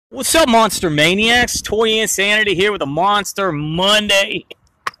What's up, Monster Maniacs? Toy Insanity here with a Monster Monday.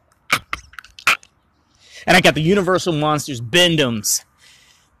 And I got the Universal Monsters Bendems.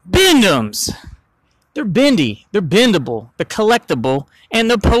 Bendems! They're bendy, they're bendable, they're collectible, and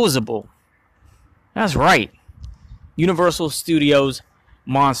they're posable. That's right. Universal Studios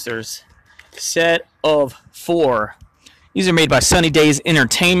Monsters. Set of 4. These are made by Sunny Days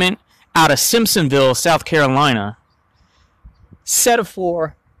Entertainment out of Simpsonville, South Carolina. Set of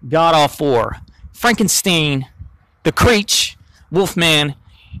 4. God all 4. Frankenstein, the Creech, Wolfman,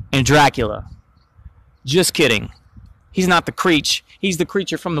 and Dracula. Just kidding. He's not the Creech. He's the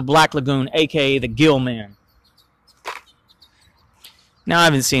creature from the Black Lagoon, a.k.a. the Gillman. Now, I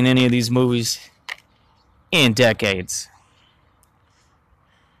haven't seen any of these movies in decades.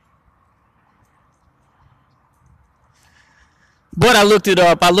 But I looked it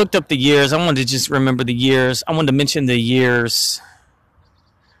up. I looked up the years. I wanted to just remember the years. I wanted to mention the years.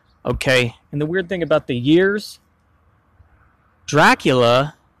 Okay, and the weird thing about the years,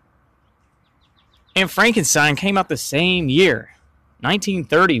 Dracula and Frankenstein came out the same year,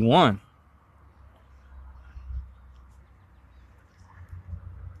 1931.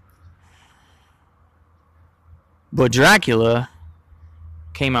 But Dracula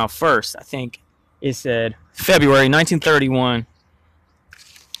came out first. I think it said February 1931,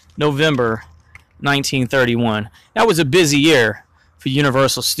 November 1931. That was a busy year for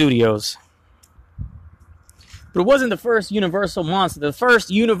Universal Studios. But it wasn't the first Universal Monster. The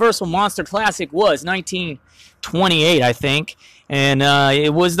first Universal Monster classic was 1928, I think. And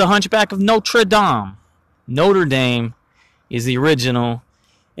it was The Hunchback of Notre Dame. Notre Dame is the original.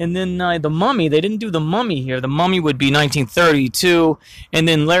 And then The Mummy, they didn't do The Mummy here. The Mummy would be 1932. And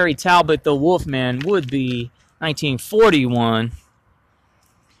then Larry Talbot, the Wolfman, would be 1941.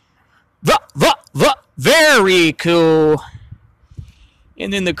 Very cool.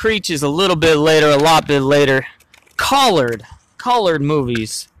 And then the Creech is a little bit later, a lot bit later. Colored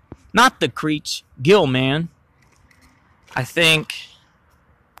movies. Not the Creech, Gillman. I think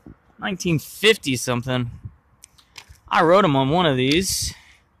 1950 something. I wrote them on one of these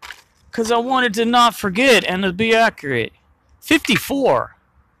because I wanted to not forget and to be accurate. 54.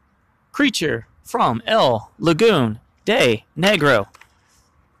 Creature from El Lagoon de Negro.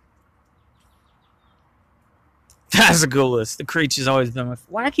 That's the coolest. The Creech has always been my...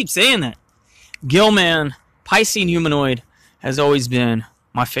 Why do I keep saying that? Gillman, Piscean humanoid, has always been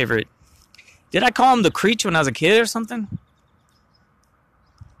my favorite. Did I call him the Creech when I was a kid or something?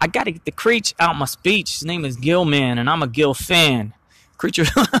 I gotta get the Creech out my speech. His name is Gillman, and I'm a Gill fan. Creature...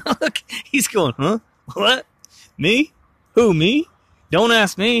 Look, he's going, huh? What? Me? Who, me? Don't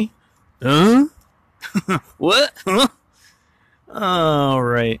ask me. Huh? What? Huh? All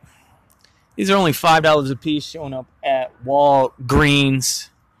right. These are only $5 a piece, showing up at Walgreens.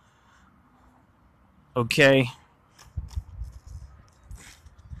 Okay.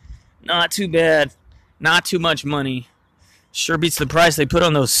 Not too bad. Not too much money. Sure beats the price they put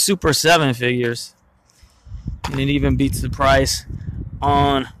on those Super 7 figures. And it even beats the price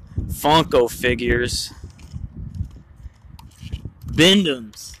on Funko figures.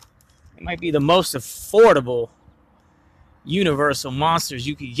 Bendems. It might be the most affordable Universal Monsters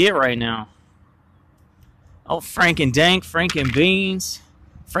you could get right now. Oh, Frankendank, Frankenbeans,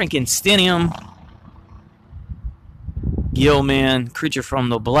 Frankensteinium, Gillman, Creature from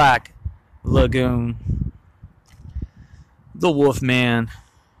the Black Lagoon, the Wolfman,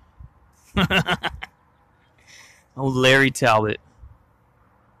 oh, Larry Talbot,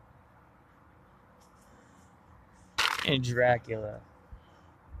 and Dracula.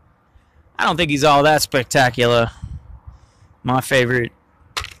 I don't think he's all that spectacular. My favorite,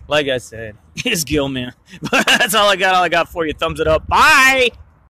 like I said, is Gillman. But that's all I got. All I got for you. Thumbs it up. Bye!